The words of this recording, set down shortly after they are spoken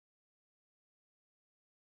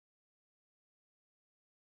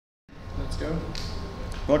go.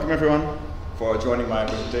 Welcome everyone for joining my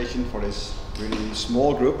presentation for this really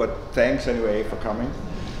small group, but thanks anyway for coming.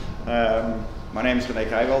 My name is Rene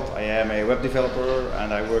Kreijveld. I am a web developer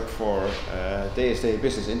and I work for DSD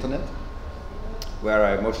Business Internet, where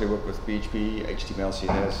I mostly work with PHP, HTML,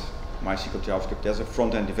 CSS, MySQL, JavaScript as a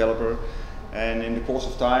front-end developer. And in the course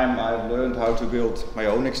of time I've learned how to build my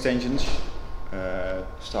own extensions,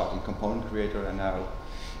 starting Component Creator, and now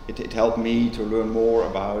it helped me to learn more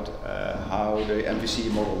about how the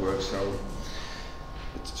MVC model works. So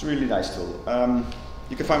it's a really nice tool.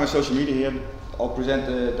 You can find my social media here. I'll present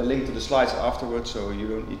the link to the slides afterwards, so you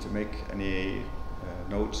don't need to make any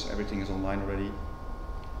notes. Everything is online already.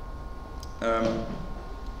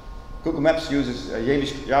 Google Maps uses a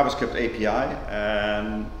JavaScript API,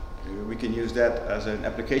 and we can use that as an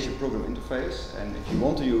application program interface. And if you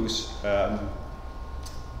want to use the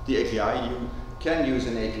API, you can use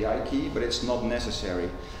an API key, but it's not necessary.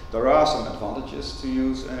 There are some advantages to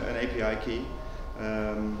use an API key.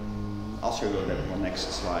 I'll show you that on the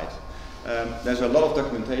next slide. There's a lot of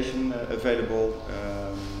documentation available,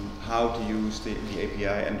 how to use the API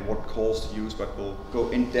and what calls to use, but we'll go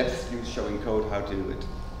in depth showing code how to do it.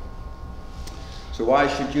 So why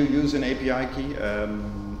should you use an API key?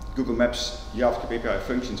 Google Maps JavaScript API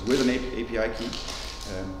functions with an API key.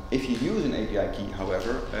 If you use an API key,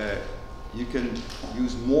 however, you can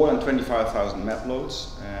use more than 25,000 map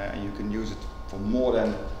loads, and you can use it for more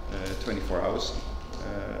than 24 hours.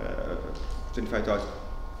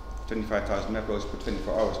 25,000 map loads per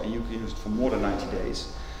 24 hours, and you can use it for more than 90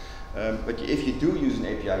 days. But if you do use an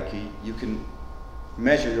API key, you can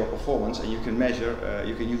measure your performance, and you can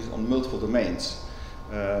use it on multiple domains.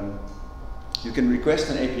 You can request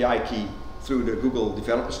an API key through the Google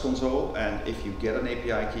Developers Console, and if you get an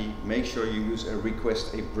API key, make sure you use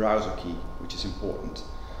request a browser key, which is important.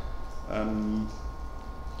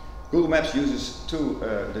 Google Maps uses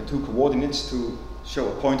the two coordinates to show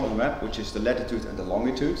a point on the map, which is the latitude and the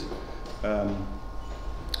longitude.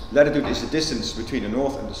 Latitude is the distance between the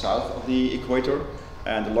north and the south of the equator,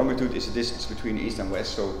 and the longitude is the distance between east and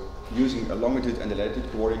west. So using a longitude and the latitude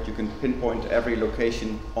coordinate, you can pinpoint every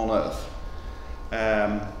location on Earth.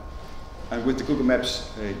 And with the Google Maps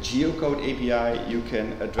geocode API, you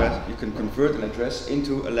can convert an address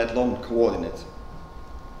into a lat/long coordinate,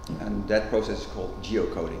 and that process is called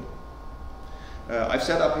geocoding. I've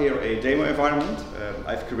set up here a demo environment.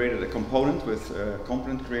 I've created a component with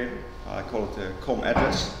Component Creator. I call it a com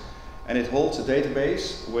address, and it holds a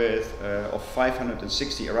database with of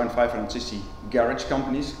around 560 garage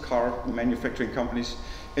companies, car manufacturing companies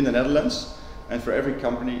in the Netherlands. And for every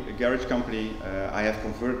company, a garage company, I have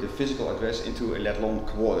converted the physical address into a lat/long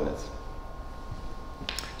coordinate.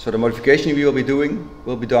 So the modification we will be doing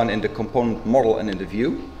will be done in the component model and in the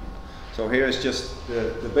view. So here is just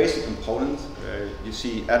the basic component. You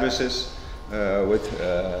see addresses with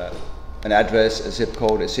an address, a zip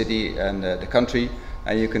code, a city, and the country,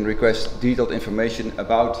 and you can request detailed information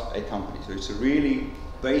about a company. So it's a really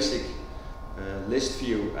basic list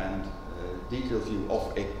view and detailed view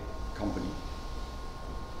of a company.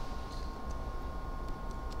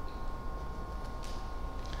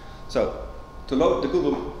 So, to load the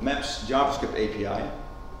Google Maps JavaScript API,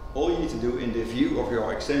 all you need to do in the view of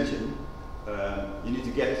your extension, you need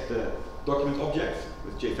to get the document object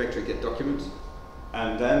with JFactory get document,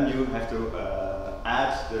 and then you have to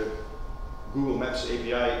add the Google Maps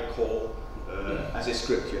API call as a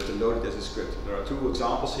script. You have to load it as a script. There are two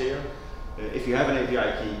examples here. If you have an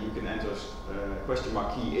API key, you can enter question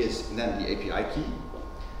mark key is and then the API key.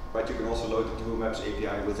 But you can also load the Google Maps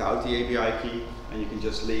API without the API key, and you can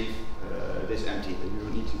just leave this empty. You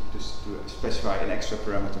need to specify an extra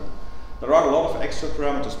parameter. There are a lot of extra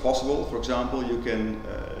parameters possible. For example, you can,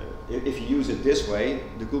 if you use it this way,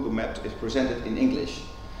 the Google Maps is presented in English,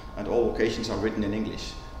 and all locations are written in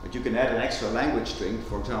English. But you can add an extra language string,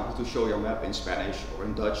 for example, to show your map in Spanish or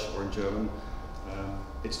in Dutch or in German.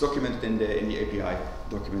 It's documented in the API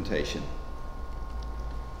documentation.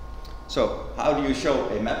 So, how do you show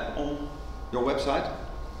a map on your website?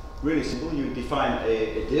 Really simple. You define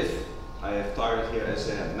a div. I have targeted here as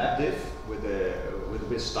a map div with a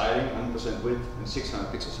bit styling, 100% width and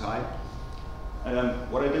 600 pixels high.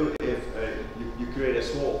 What I do is you create a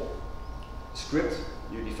small script.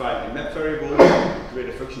 You define a map variable. You create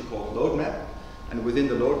a function called load map, and within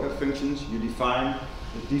the load map functions, you define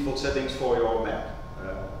the default settings for your map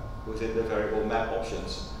within the variable map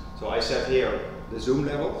options. So I set here the zoom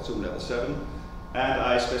level 7, and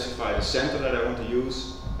I specify the center that I want to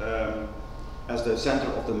use as the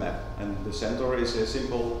center of the map. And the center is a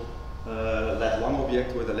simple lat/long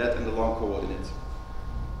object with a lat and a long coordinate.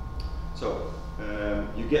 So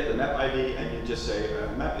you get the map ID and you just say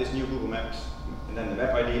map is new Google Maps, and then the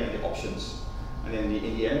map ID and the options. And in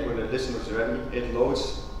the end, when the listener is ready, it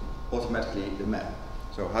loads automatically the map.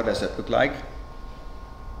 So how does that look like?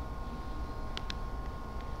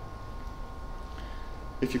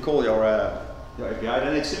 If you call your API,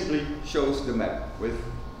 then it simply shows the map with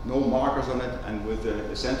no markers on it, and with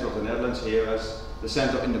the center of the Netherlands here as the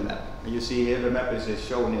center in the map. And you see here the map is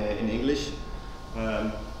shown in English.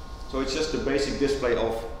 So it's just the basic display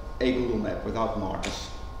of a Google map without markers.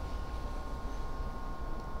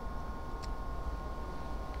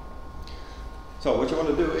 So what you want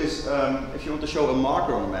to do is, if you want to show a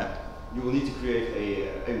marker on the map, you will need to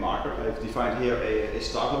create a marker. I've defined here a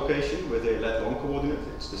start location with a lat long coordinate.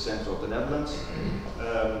 It's the center of the Netherlands.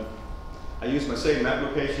 I use my same map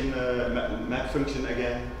location map function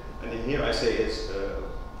again, and in here I say it's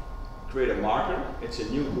create a marker. It's a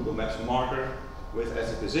new Google Maps marker with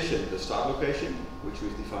as a position the start location, which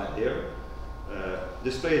we've defined here.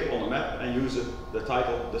 Display it on the map and use the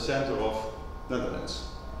title the center of Netherlands.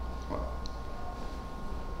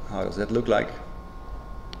 How does that look like?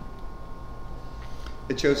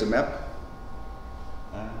 It shows a map,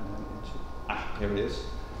 and then here it is.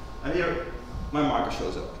 And here my marker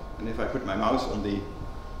shows up. And if I put my mouse on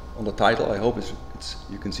the title, I hope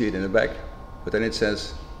you can see it in the back. But then it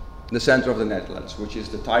says the center of the Netherlands, which is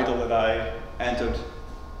the title that I entered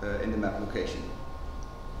in the map location.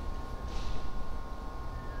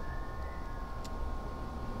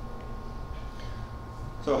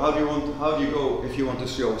 So how do you go if you want to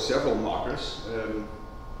show several markers?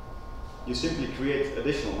 You simply create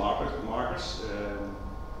additional markers.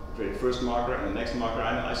 Create first marker and the next marker,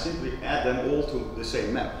 and I simply add them all to the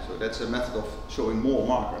same map. So that's a method of showing more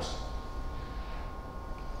markers.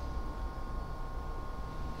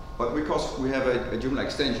 But because we have a Joomla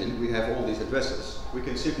extension, we have all these addresses. We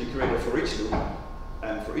can simply create a for each loop,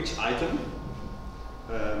 and for each item,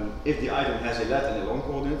 if the item has a lat and a long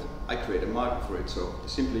coordinate, I create a marker for it. So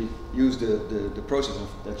simply use the process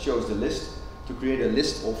that shows the list to create a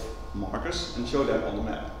list of markers and show them on the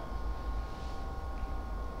map.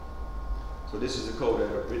 So this is the code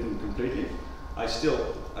written completely. I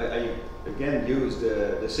again use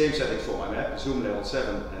the same settings for my map, zoom level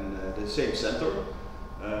 7 and the same center.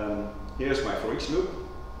 Here's my for each loop.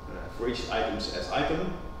 For each item as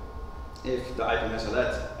item. If the item has a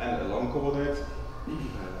lat and a long coordinate,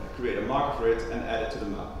 create a marker for it and add it to the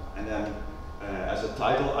map. And then as a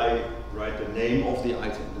title I write the name of the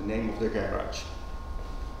item, the name of the garage.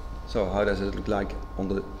 So how does it look like on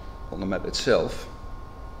the map itself?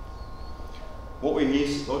 What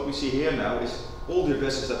we see here now is all the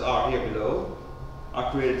addresses that are here below are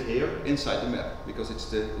created here inside the map, because it's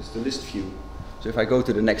the list view. So if I go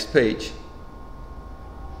to the next page,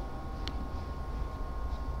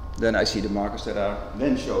 then I see the markers that are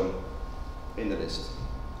then shown in the list.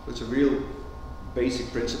 So it's a real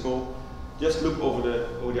basic principle. Just look over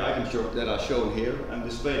the items that are shown here and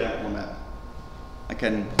display them on the map. I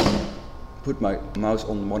can put my mouse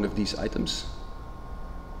on one of these items.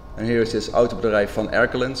 And here it says Autobedrijf van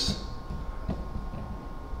Erkelens.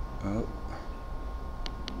 Oh.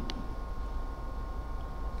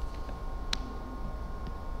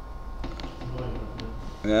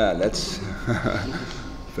 Yeah, that's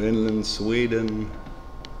Finland, Sweden.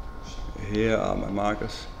 Here are my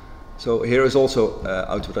markers. So here is also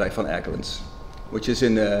Autobedrijf van Erkelens, which is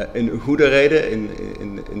in Goederede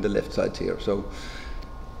in the left side here. So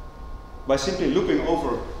by simply looping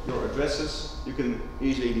over your addresses, you can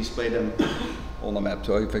easily display them on the map.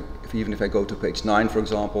 So even if I go to page 9, for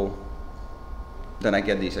example, then I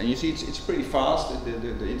get these. And you see it's pretty fast.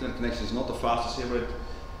 The internet connection is not the fastest here, but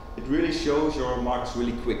it really shows your markers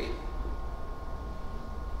really quick.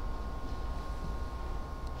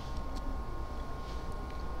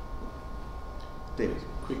 David.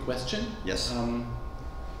 Quick question. Yes.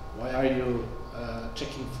 Why are you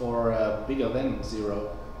checking for bigger than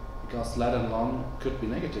 0? Because lat and long could be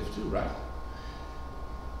negative too, right?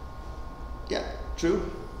 Yeah, true.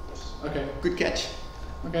 Okay. Good catch.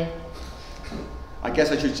 Okay. I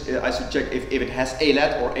guess I should check if it has a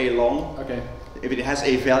lat or a long. Okay. If it has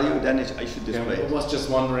a value, then I should display it. I was just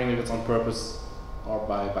wondering if it's on purpose or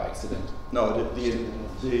by accident. No,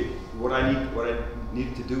 what I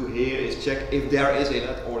need to do here is check if there is a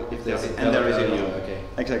lat or if there is a long. Okay.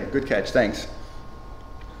 Exactly. Good catch. Thanks.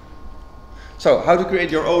 So, how to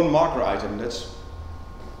create your own marker item? That's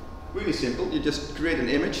really simple. You just create an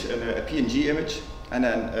image, a PNG image, and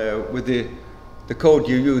then with the code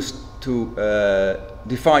you use to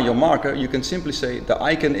define your marker, you can simply say the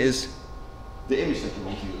icon is the image that you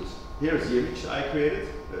want to use. Here is the image I created,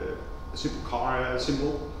 a simple car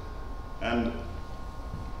symbol. And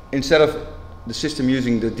instead of the system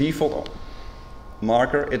using the default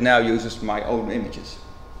marker, it now uses my own images.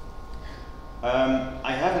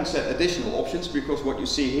 I haven't set additional options because what you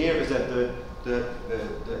see here is that the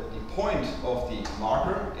point of the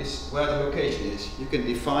marker is where the location is. You can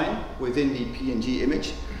define within the PNG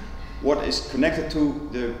image what is connected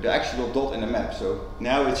to the actual dot in the map. So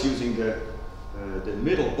now it's using the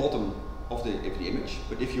middle bottom of the image,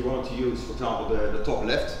 but if you wanted to use, for example, the top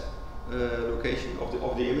left location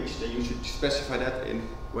of the image, then you should specify that in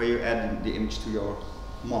where you add the image to your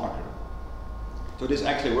marker. So this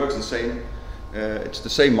actually works the same. It's the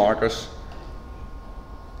same markers.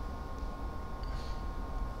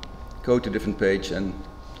 Go to a different page, and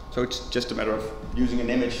so it's just a matter of using an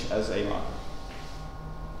image as a marker.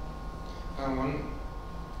 One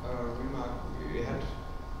remark we had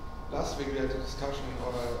last week, we had a discussion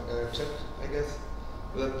or a chat, I guess,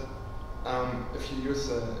 that if you use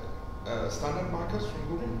standard markers from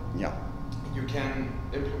Google, yeah, you can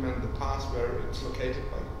implement the path where it's located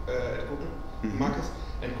by at Google markers,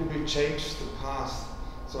 and Google changed the path.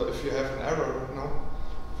 So if you have an error now,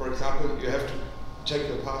 for example, you have to check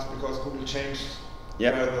your path because Google changed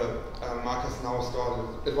where the markers now stored.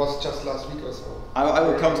 It was just last week or so. I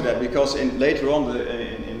will come to that because later on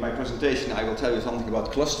in my presentation I will tell you something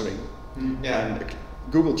about clustering. And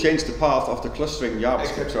Google changed the path of the clustering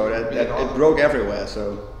JavaScript, so that it broke everywhere.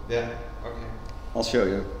 So yeah, okay. I'll show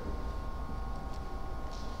you.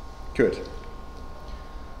 Good.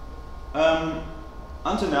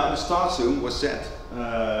 Until now, the start zoom was set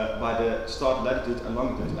by the start latitude and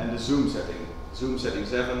longitude and the zoom setting. Zoom setting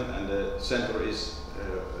 7, and the center is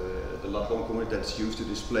the lat long coordinate that's used to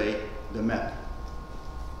display the map.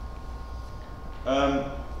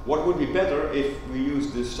 What would be better if we use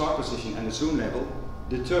the start position and the zoom level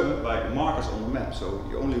determined by markers on the map. So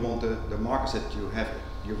you only want the markers that you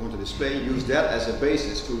want to display, use that as a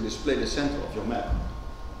basis to display the center of your map.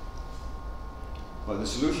 Well, the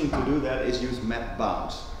solution to do that is use map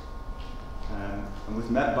bounds. And with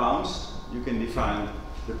map bounds, you can define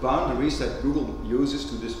the boundaries that Google uses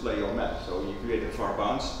to display your map. So you create a far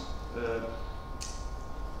bounds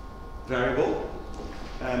variable,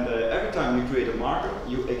 and every time you create a marker,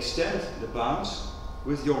 you extend the bounds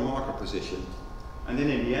with your marker position. And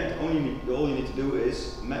then in the end, all you need to do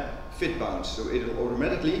is map fit bounds. So it will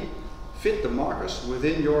automatically fit the markers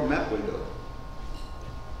within your map window.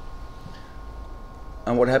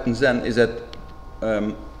 And what happens then is that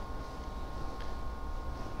the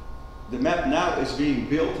map now is being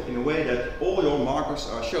built in a way that all your markers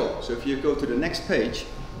are shown. So if you go to the next page,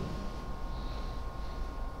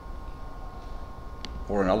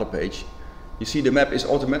 or another page, you see the map is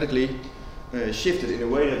automatically shifted in a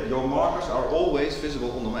way that your markers are always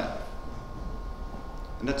visible on the map.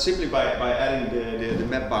 And that's simply by adding the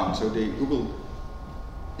map bound. So the Google,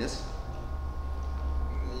 yes?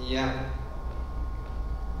 Yeah.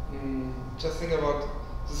 Just think about,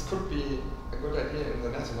 this could be a good idea in the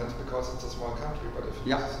Netherlands because it's a small country, but if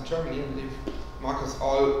you use this in Germany and leave markers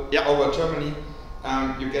all over Germany,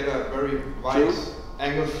 you get a very wide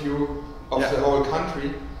angle view of the whole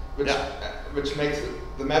country, which makes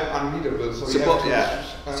the map unreadable. So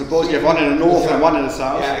suppose you have one in the north and one in the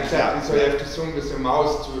south. Yeah, exactly. So you have to zoom with your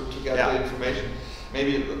mouse to get the information.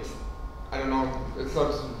 Maybe it's, I don't know, it's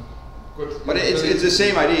not good. But it's the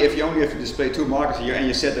same idea. If you only have to display two markers here and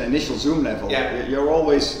you set an initial zoom level, you're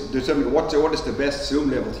always determining what is the best zoom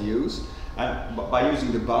level to use. And by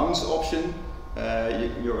using the bounds option,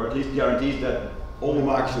 you're at least guaranteed that all the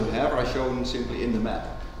markers you have are shown simply in the map.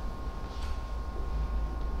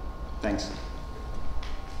 Thanks.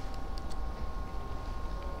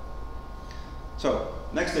 So,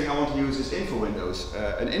 next thing I want to use is info windows.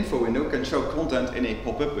 An info window can show content in a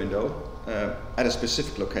pop-up window at a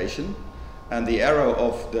specific location, and the arrow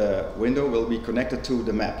of the window will be connected to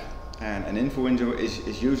the map. And an info window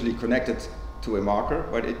is usually connected to a marker,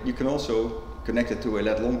 but you can also connect it to a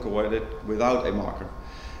lat long coordinate without a marker.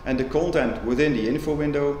 And the content within the info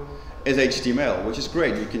window is HTML, which is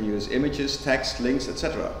great. You can use images, text, links,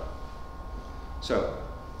 etc. So,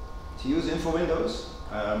 to use info windows,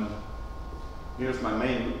 here's my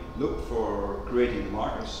main loop for creating the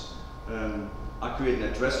markers. I create an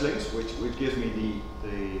address links, which gives me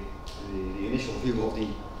the initial view of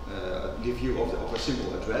of a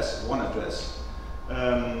simple address, one address.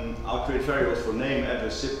 I'll create variables for name,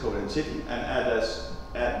 address, zip code, and city, and add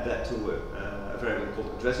that to a variable called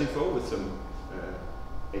address info with some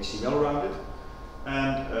HTML around it.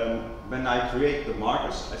 And when I create the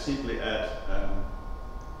markers, I simply add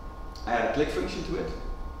a click function to it.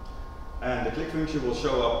 And the click function will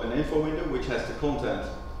show up an info window which has the content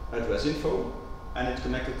address info, and it's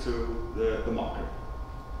connected to the marker.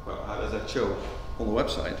 Well, how does that show on the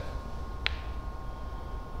website?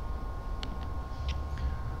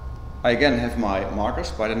 I again have my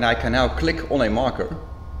markers, but then I can now click on a marker,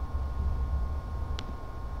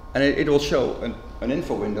 and it will show an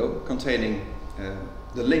info window containing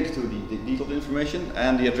the link to the detailed information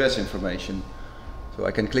and the address information. So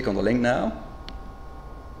I can click on the link now,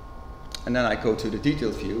 and then I go to the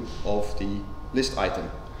detailed view of the list item.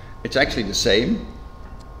 It's actually the same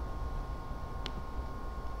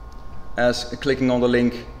as clicking on the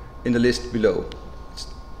link in the list below,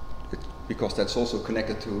 because that's also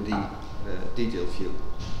connected to the detailed view.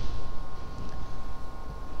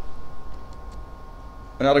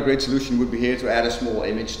 Another great solution would be here to add a small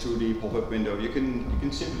image to the pop-up window. You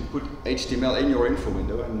can simply put HTML in your info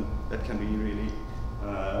window, and that can be really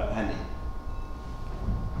handy.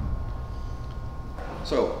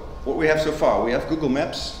 So what we have so far, we have Google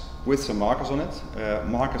Maps with some markers on it.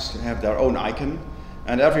 Markers have their own icon,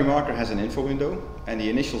 and every marker has an info window, and the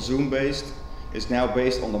initial zoom based is now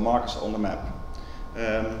based on the markers on the map.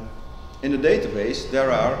 In the database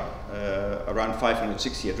there are around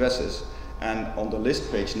 560 addresses, and on the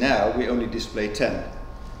list page now we only display 10.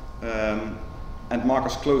 And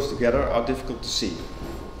markers close together are difficult to see.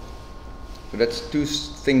 So that's two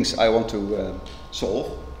things I want to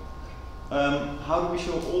solve. How do we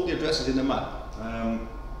show all the addresses in the map?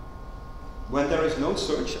 When there is no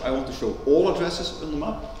search, I want to show all addresses on the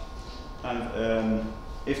map. And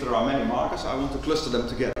if there are many markers, I want to cluster them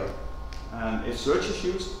together. And if search is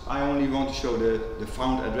used, I only want to show the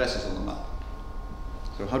found addresses on the map.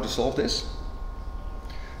 So how to solve this?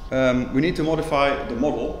 We need to modify the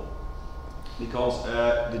model, because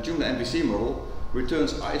the Joomla MVC model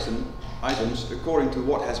returns items according to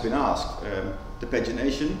what has been asked. The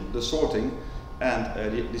pagination, the sorting, and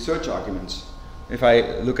the search arguments. If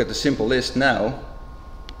I look at the simple list now,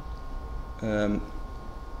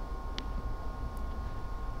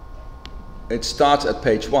 it starts at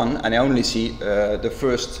page 1, and I only see the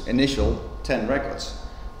first initial 10 records.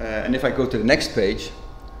 And if I go to the next page,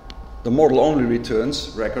 the model only returns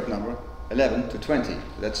record number 11 to 20.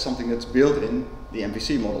 That's something that's built in the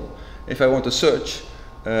MVC model. If I want to search,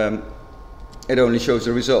 it only shows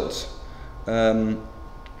the results.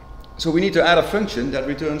 So we need to add a function that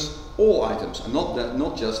returns all items, and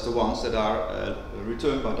not just the ones that are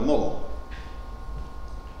returned by the model.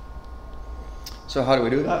 So how do we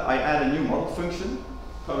do that? I add a new model function,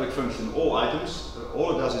 public function all items.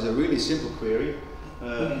 All it does is a really simple query.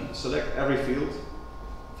 Select every field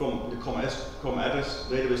from the com address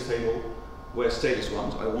database table where status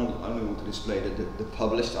runs. I only want to display the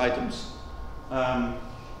published items.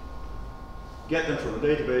 Get them from the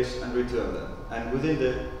database and return them. And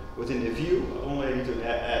within the view, only I need to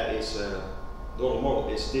add is the model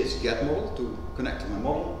is this get model to connect to my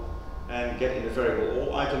model, and get in the variable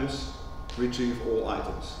all items, retrieve all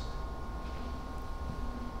items.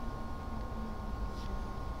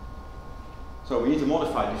 So we need to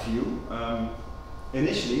modify the view.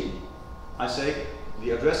 Initially, I say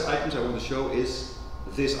the address items I want to show is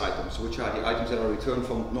these items, which are the items that are returned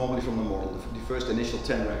normally from the model, the first initial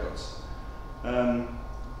 10 records.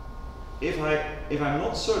 If I'm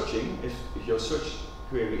not searching, if your search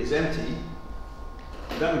query is empty,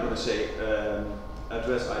 then I'm going to say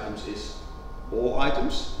address items is all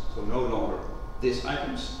items, so no longer these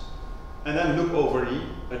items, and then look over the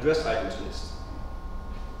address items list.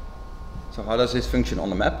 So how does this function on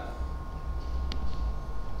the map?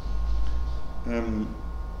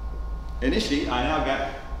 Initially, I now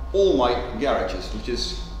get all my garages, which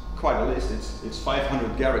is quite a list. It's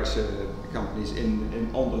 500 garage companies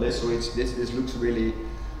on the list, so this looks really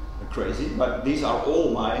crazy, but these are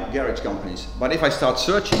all my garage companies. But if I start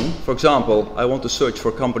searching, for example, I want to search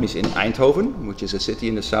for companies in Eindhoven, which is a city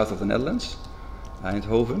in the south of the Netherlands.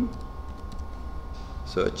 Eindhoven,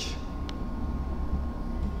 search.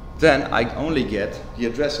 Then I only get the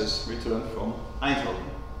addresses returned from Eindhoven.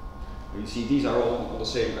 You see, these are all on the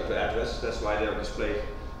same address, that's why they're displayed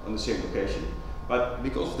on the same location. But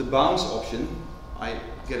because of the bounds option, I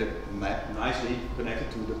get a map nicely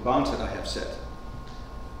connected to the bounds that I have set.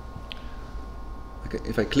 Okay,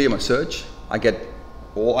 if I clear my search, I get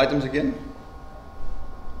all items again.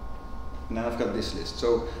 And then I've got this list.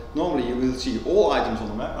 So normally you will see all items on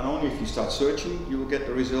the map, and only if you start searching, you will get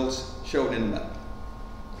the results shown in the map.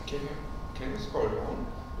 Can you scroll down?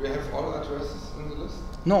 Do you have all addresses in the list?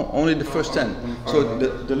 No, only the first 10. So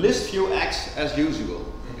the list view acts as usual.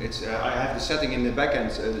 It's, I have the setting in the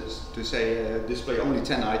backend to say display only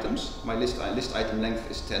 10 items. My list item length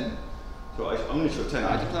is 10. So I only show 10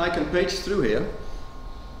 items, and I can page through here.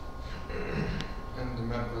 And the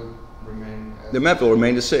map will remain The map will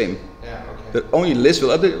remain the same. Yeah, okay. The only list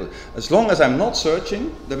will update. As long as I'm not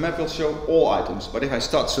searching, the map will show all items. But if I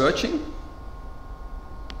start searching,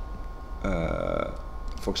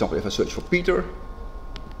 for example, if I search for Peter,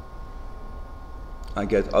 I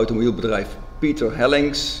get automobielbedrijf Peter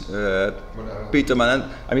Hellings, Peter Manen.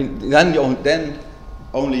 I mean, then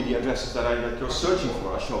only the addresses that you're searching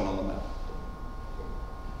for are shown on the map.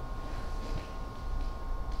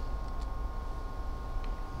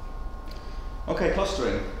 Okay,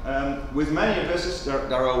 clustering. With many addresses,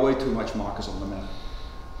 there are way too much markers on the map.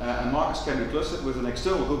 And markers can be clustered with an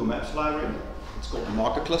external Google Maps library. It's called the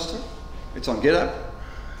marker cluster. It's on GitHub.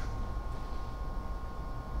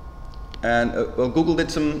 And well, Google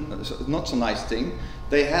did some not so nice thing.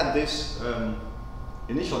 They had this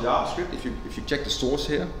initial JavaScript. If you check the source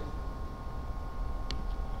here,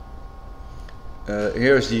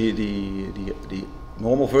 here is the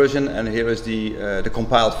normal version, and here is the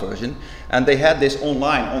compiled version. And they had this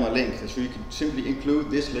online on a link, so you could simply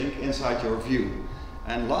include this link inside your view.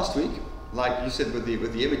 And last week, like you said with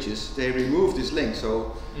the images, they removed this link.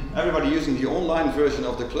 So everybody using the online version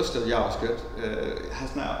of the cluster JavaScript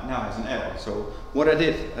has now has an error. So what I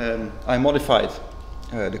did, I modified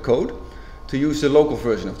the code to use the local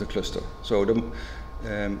version of the cluster. So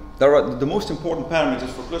the most important parameters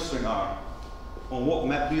for clustering are: on what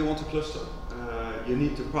map do you want to cluster? You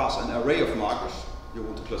need to pass an array of markers you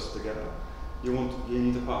want to cluster together. You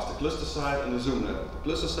need to pass the cluster size and the zoom level. The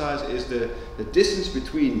cluster size is the distance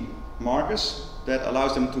between markers that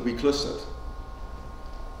allows them to be clustered.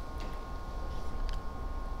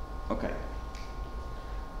 Okay.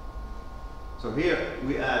 So here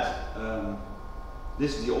we add,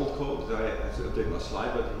 this is the old code that I have to update my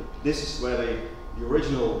slide, but this is where the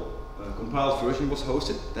original compiled version was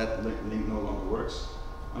hosted. That link no longer works,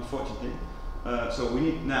 unfortunately. So we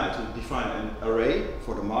need now to define an array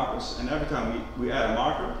for the markers, and every time we add a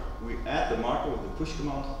marker, we add the marker with the push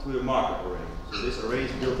command to the marker array. So this array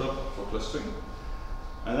is built up for clustering.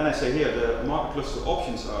 And then I say here, the marker cluster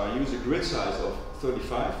options are use a grid size of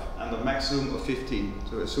 35 and a max zoom of 15.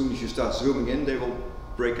 So as soon as you start zooming in, they will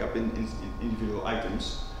break up in individual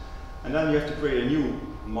items. And then you have to create a new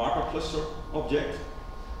marker cluster object,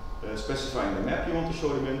 specifying the map you want to show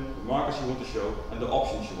them in, the markers you want to show, and the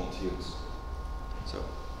options you want to use. So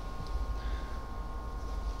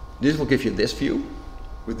this will give you this view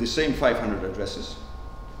with the same 500 addresses.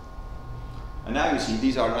 And now you see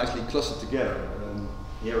these are nicely clustered together.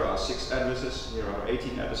 Here are 6 addresses, here are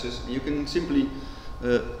 18 addresses. And you can simply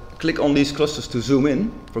click on these clusters to zoom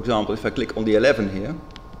in. For example, if I click on the 11 here,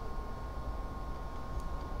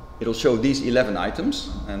 it'll show these 11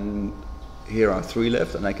 items, and here are 3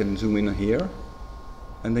 left, and I can zoom in here.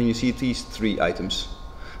 And then you see these 3 items.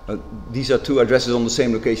 These are 2 addresses on the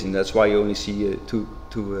same location. That's why you only see two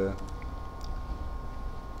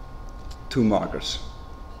markers.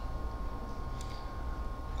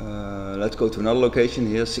 Let's go to another location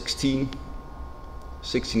here. 16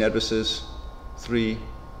 addresses, 3,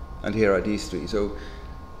 and here are these 3. So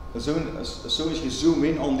as soon as you zoom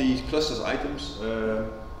in on these clusters items,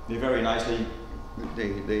 they very nicely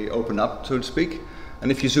they open up, so to speak.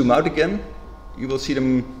 And if you zoom out again, you will see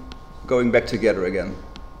them going back together again.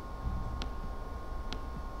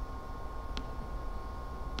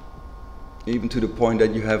 Even to the point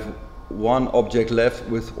that you have 1 object left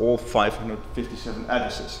with all 557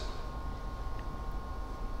 addresses.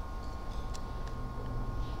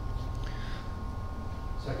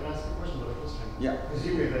 So can I ask a question about the clustering? Yeah.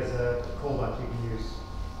 Presumably there's a callback you can use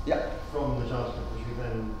from the JavaScript, which you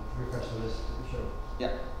then refresh the list to show.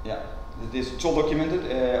 Yeah. It's all documented,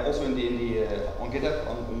 also in the on GitHub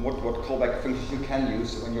on what callback functions you can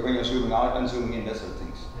use when you're zooming out and zooming in, that sort of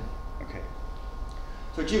things. Yeah. Okay.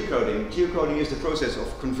 So geocoding. Geocoding is the process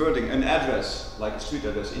of converting an address, like a street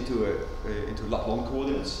address, into lat long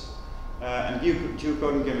coordinates. And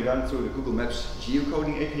geocoding can be done through the Google Maps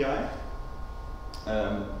geocoding API.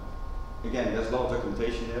 Again, there's a lot of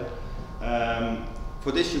documentation here.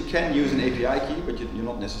 For this, you can use an API key, but you're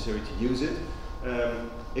not necessary to use it.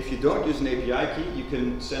 If you don't use an API key, you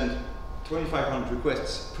can send 2,500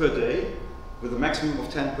 requests per day with a maximum of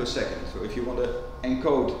 10 per second. So if you want to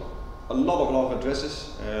encode a lot of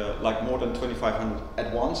addresses, like more than 2,500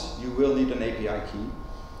 at once, you will need an API key.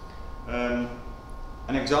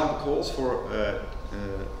 An example calls for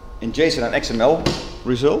in JSON and XML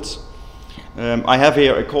results. I have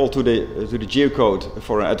here a call to the geocode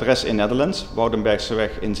for an address in Netherlands,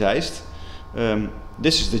 Woudenbergseweg in Zeist.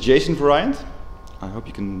 This is the JSON variant. I hope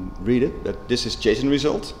you can read it, that this is JSON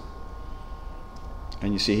result.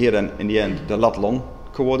 And you see here then in the end the lat long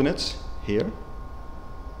coordinates here.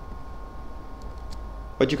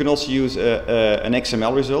 but you can also use an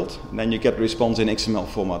XML result, and then you get the response in XML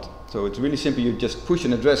format. So it's really simple. You just push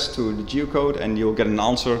an address to the geocode, and you'll get an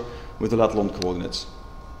answer with the lat long coordinates.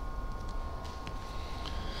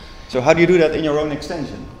 So how do you do that in your own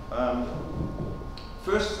extension?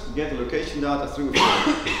 First, get the location data through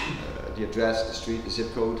the address, the street, the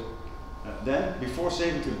zip code. Then, before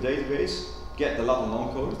saving to the database, get the lat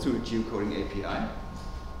long code through the geocoding API.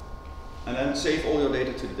 And then save all your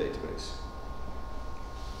data to the database.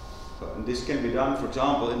 So, and this can be done, for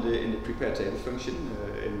example, in the prepare table function.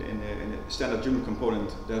 In a standard Joomla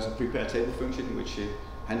component, there's a prepare table function which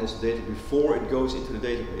handles the data before it goes into the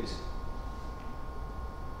database.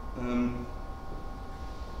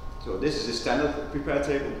 So this is a standard prepare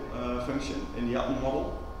table function in the admin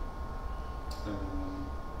model.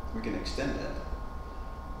 We can extend that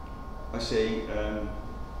by saying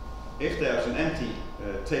if there's an empty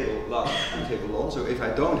table lat and table long, so if I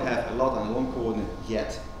don't have a lat and long coordinate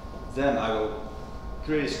yet, then I will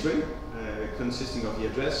create a string consisting of the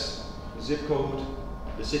address, the zip code,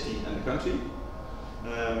 the city and the country.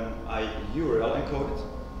 I URL encode it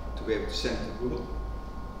to be able to send it to Google.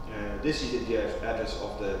 This is the address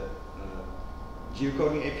of the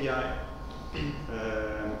geocoding API.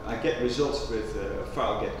 I get results with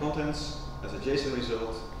file get contents as a JSON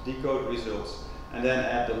result, decode results, and then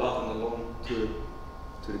add the lat and the long to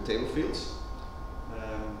the table fields.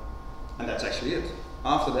 And that's actually it.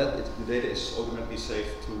 After that, the data is automatically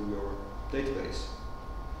saved to your database.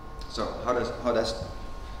 So how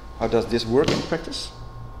does this work in practice?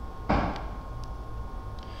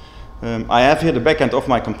 I have here the backend of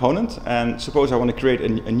my component, and suppose I want to create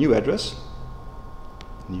a new address.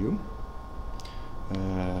 New.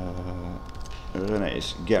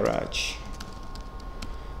 Rene's garage.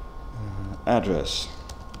 Address.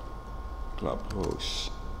 Clubhouse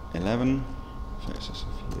 11.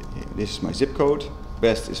 This is my zip code.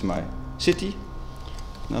 Best is my city,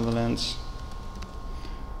 Netherlands.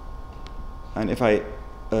 And if I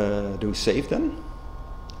do save then,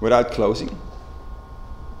 without closing,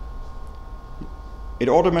 it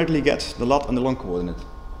automatically gets the lat and the long coordinate.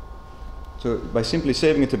 So by simply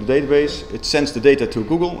saving it to the database, it sends the data to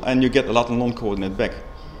Google, and you get the lat and long coordinate back.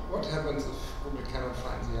 What happens if Google cannot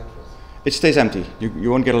find the address? It stays empty. You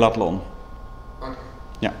won't get a lat long. Okay.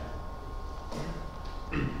 Yeah.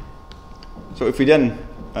 So if we then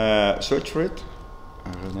search for it,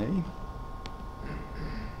 Rene,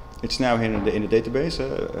 it's now here in the database,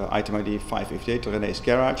 item ID 558, Rene's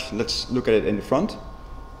garage. Let's look at it in the front.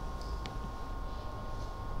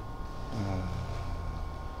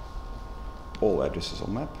 All addresses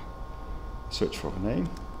on map. Search for Rene.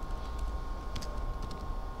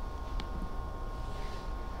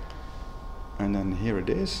 And then here it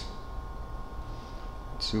is.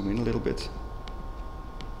 Let's zoom in a little bit.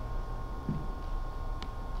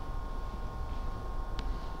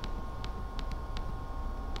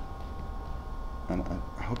 And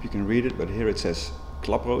I hope you can read it, but here it says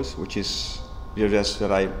Clubhouse, which is the address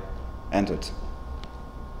that I entered.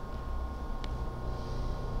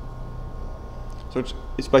 So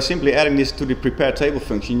it's by simply adding this to the prepare table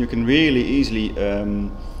function, you can really easily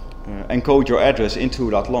encode your address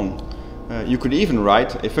into lat long. You could even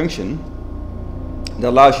write a function that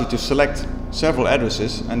allows you to select several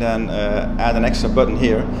addresses and then add an extra button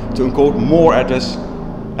here to encode more address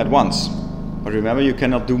at once. But remember, you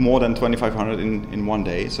cannot do more than 2500 in one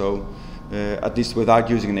day, so at least without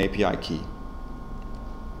using an API key.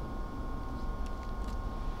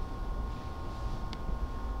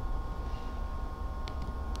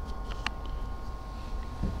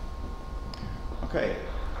 Okay,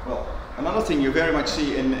 well, another thing you very much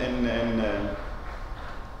see in a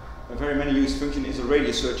very many used function is a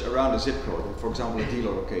radius search around a zip code. For example, a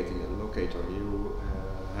dealer locator. You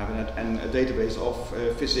have a database of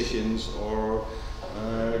physicians or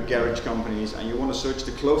garage companies, and you want to search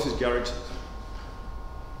the closest garage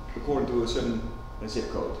according to a certain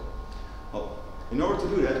zip code. Well, in order to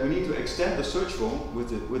do that, we need to extend the search form with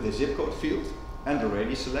the zip code field and the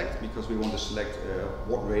radius select, because we want to select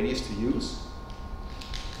what radius to use.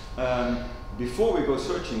 Before we go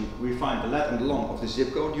searching, we find the lat and the long of the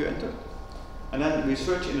zip code you entered, and then we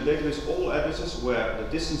search in the database all addresses where the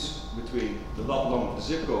distance between the lat long of the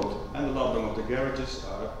zip code and the lat long of the garages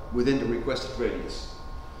are within the requested radius.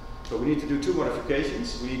 So we need to do two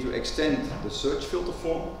modifications. We need to extend the search filter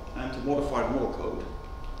form and to modify the model code.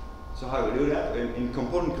 So how do we do that? In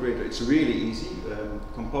Component Creator, it's really easy.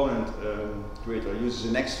 Component Creator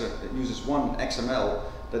uses one XML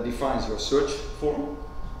that defines your search form.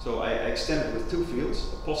 So I extend it with two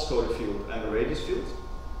fields, a postcode field and a radius field.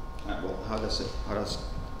 Well, how does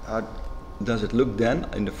it look then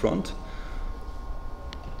in the front?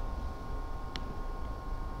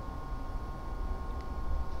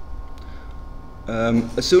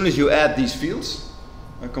 As soon as you add these fields,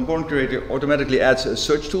 a component creator automatically adds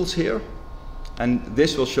search tools here, and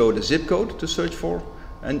this will show the zip code to search for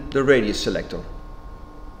and the radius selector.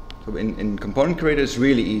 So in component creator it's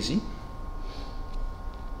really easy.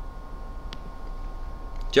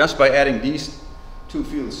 Just by adding these two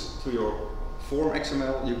fields to your form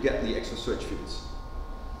XML, you get the extra search fields.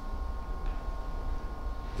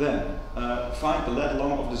 Then find the lat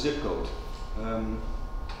long of the zip code.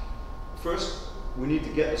 First, we need to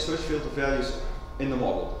get the search filter values in the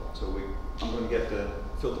model. So I'm going to get the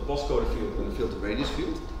filter postcode field and the filter radius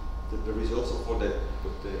field, the results of what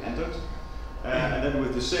they entered. And then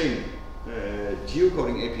with the same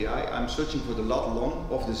geocoding API, I'm searching for the lat long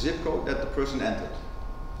of the zip code that the person entered.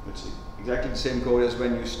 It's exactly the same code as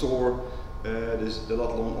when you store the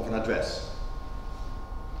lat long of an address.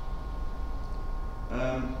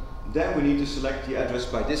 Then we need to select the address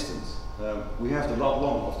by distance. We have the lat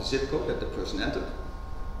long of the zip code that the person entered.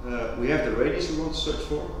 We have the radius we want to search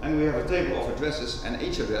for, and we have a table of addresses, and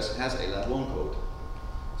each address has a lat long code.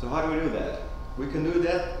 So how do we do that? We can do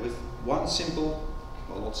that with one simple,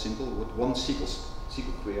 well not simple, with one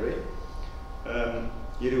SQL query.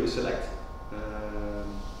 You do a select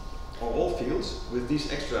of all fields with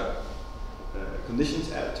these extra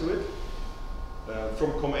conditions added to it.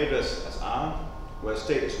 From com address as aan, where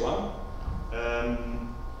state is 1.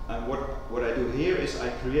 And what I do here is I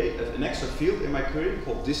create an extra field in my query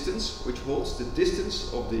called distance, which holds the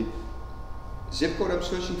distance of the zip code I'm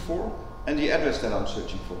searching for and the address that I'm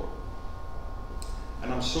searching for.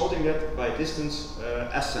 And I'm sorting that by distance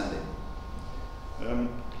ascending.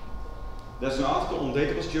 There's an article on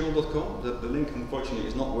databasejournal.com. The link unfortunately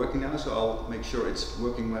is not working now, so I'll make sure it's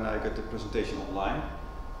working when I get the presentation online.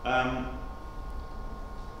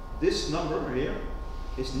 This number here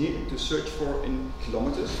is needed to search for in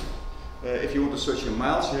kilometers. If you want to search in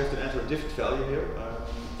miles, you have to enter a different value here.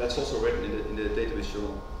 That's also written in the database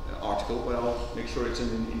journal article, but I'll make sure it's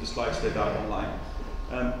in the slides that are online.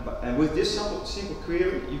 And with this simple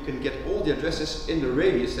query, you can get all the addresses in the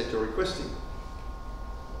radius that you're requesting.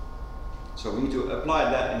 So we need to apply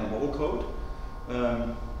that in the model code.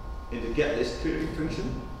 In the getList query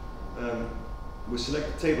function, we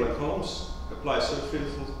select the table and columns, apply search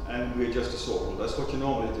filters, and we adjust the sort rule. That's what you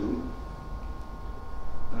normally do.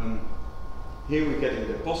 Here we're getting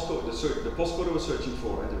the postcode, the postcode we're searching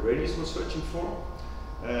for, and the radius we're searching for.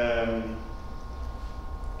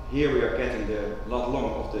 Here we are getting the lat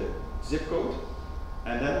long of the zip code,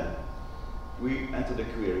 and then we enter the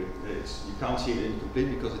query. You can't see it incomplete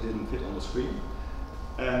because it didn't fit on the screen.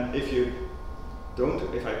 And if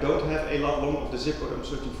I don't have a lat long of the zip code I'm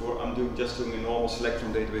searching for, I'm just doing a normal select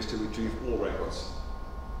from database to retrieve all records.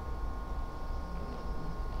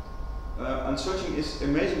 And searching is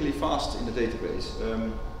amazingly fast in the database.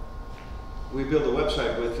 We built a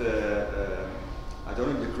website with, I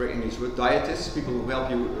don't know the correct English word, dietists, people who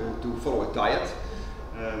help you to follow a diet.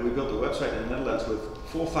 We built a website in the Netherlands with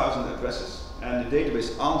 4,000 addresses, and the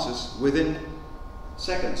database answers within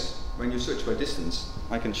seconds when you search by distance.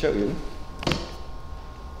 I can show you.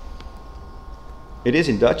 It is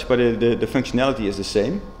in Dutch, but the functionality is the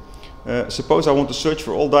same. Suppose I want to search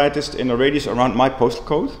for all dietists in a radius around my postal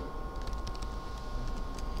code,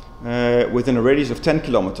 within a radius of 10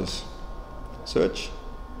 kilometers. Search.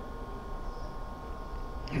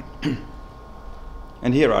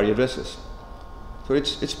 And here are the addresses. So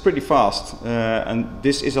it's pretty fast. And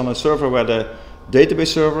this is on a server where the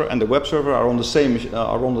database server and the web server are on the same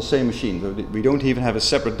machine. So we don't even have a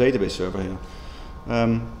separate database server here.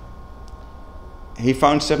 He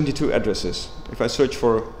found 72 addresses. If I search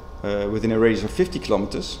for within a radius of 50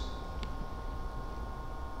 kilometers,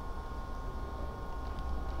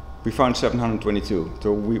 we found 722.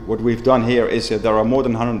 So what we've done here is that there are more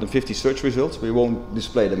than 150 search results. We won't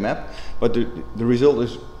display the map, but the result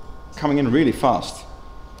is coming in really fast.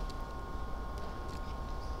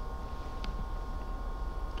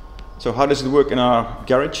 So how does it work in our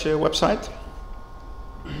garage website?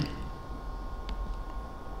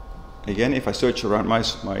 Again, if I search around my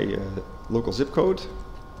local zip code,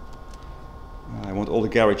 I want all the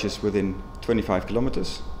garages within 25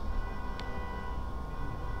 kilometers.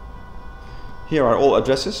 Here are all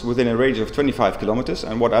addresses within a radius of 25 kilometers,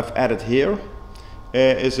 and what I've added here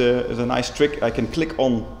is a nice trick. I can click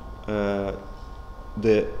on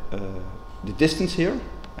the distance here,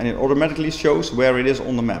 and it automatically shows where it is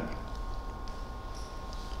on the map.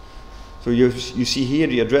 So you see here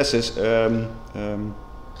the addresses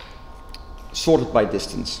sorted by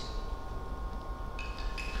distance.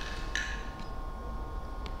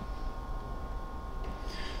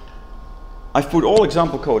 I've put all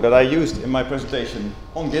example code that I used in my presentation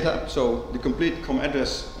on GitHub, so the complete com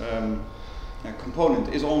address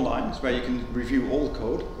component is online. It's where you can review all the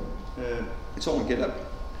code. It's all on GitHub.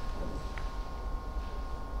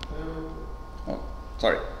 Oh,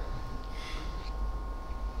 sorry.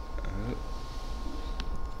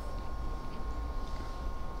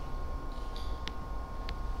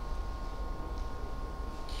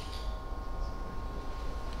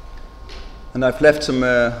 And I've left some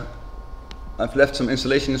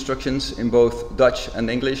installation instructions in both Dutch and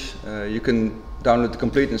English. You can download the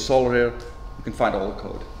complete installer here. You can find all the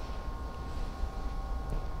code.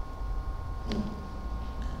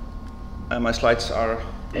 And my slides are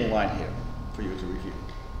online here for you to review.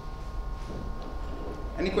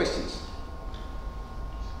 Any questions?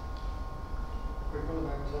 Quick one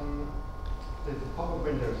about the pop-up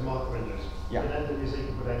windows, mark windows. Yeah. You know that you say you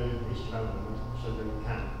can put any HTML in them, so that you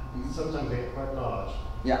can. Sometimes they get quite large.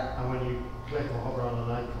 Yeah. And when you click or hover on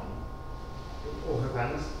an icon, it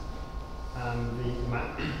auto-pans the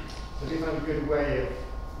map. So do you find a good way of,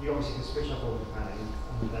 you obviously can switch off auto-panning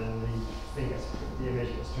and then the image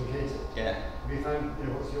gets truncated. Yeah. Have you found,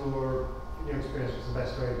 what's your experience, what's the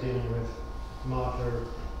best way of dealing with marker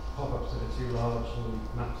pop-ups that are too large and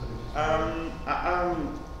maps that are too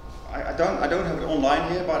small? I don't have it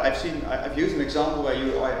online here, but I've used an example where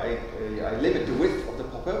I limit the width of the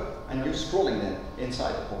pop-up and use scrolling then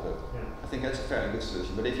inside the pop-up. Yeah. I think that's a fairly good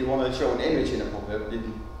solution. But if you want to show an image in a pop-up, you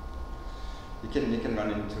can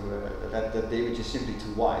run into that the image is simply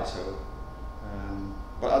too wide. So,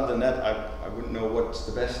 but other than that, I wouldn't know what's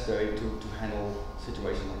the best way to handle a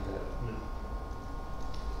situation like that.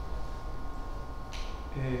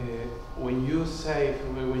 When you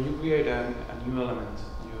create a new element,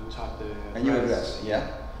 you type the new address, yeah,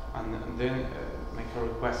 and then make a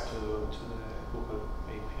request to the Google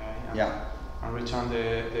API, and return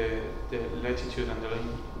the latitude and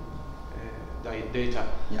the data.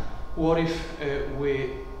 Yeah. What if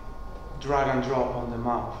we drag and drop on the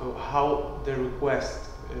map? How the request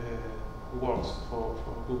works for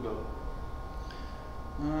Google?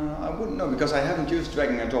 I wouldn't know because I haven't used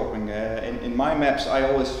dragging and dropping. In my maps, I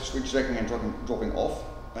always switch dragging and dropping off.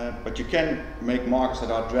 But you can make markers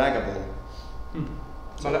that are draggable.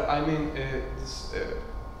 But I mean,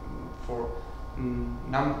 for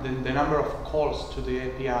the number of calls to the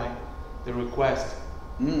API, the request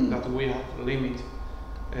that we have limit.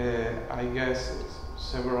 I guess it's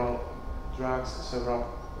several drags, several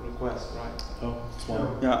requests, right? Oh, it's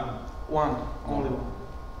one. Yeah. Only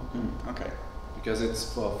one. Okay. Because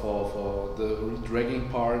it's for the dragging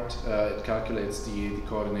part, it calculates the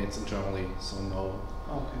coordinates internally, so no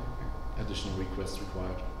additional requests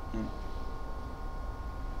required.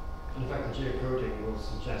 In fact, the geocoding will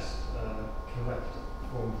suggest correct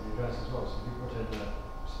form of the address as well. So if you put in a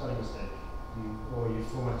spelling mistake or you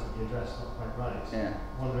formatted the address not quite right,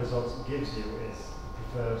 one of the results it gives you is the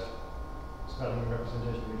preferred spelling and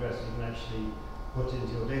representation of the address. You can actually put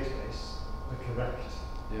into your database the correct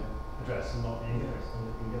address and not the incorrect one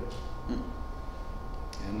that you get.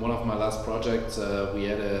 In one of my last projects, we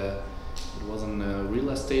had it was a real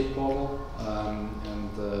estate portal,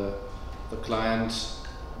 and the client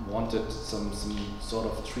wanted some sort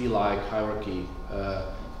of tree-like hierarchy.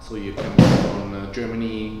 So you can click on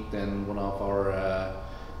Germany, then one of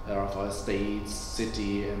our states,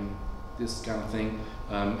 city, and this kind of thing.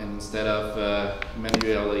 And instead of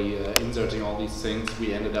manually inserting all these things,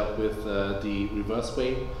 we ended up with the reverse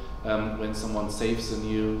way. When someone saves a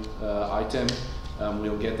new item,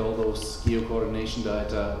 we'll get all those geo-coordination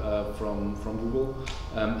data from Google,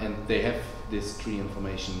 and they have this tree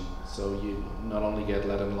information. So you not only get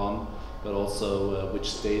lat and lon, but also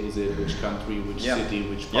which state is it, which country, which city,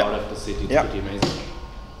 which part of the city. It's pretty amazing.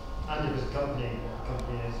 And if it's a company, what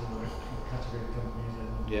company is and what category of company is in.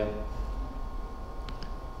 Yeah.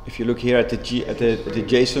 If you look here at the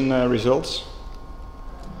JSON results,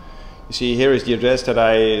 you see here is the address that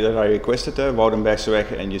I requested,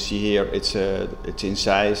 Woudenbergseweg, and you see here it's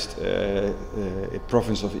incised.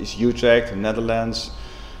 Province is Utrecht, Netherlands.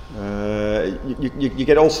 You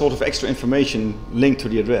get all sorts of extra information linked to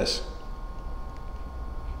the address.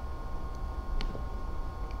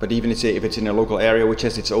 But even if it's in a local area which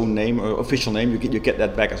has its own name or official name, you get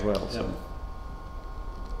that back as well. So.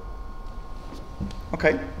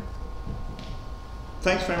 Okay.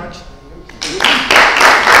 Thanks very much.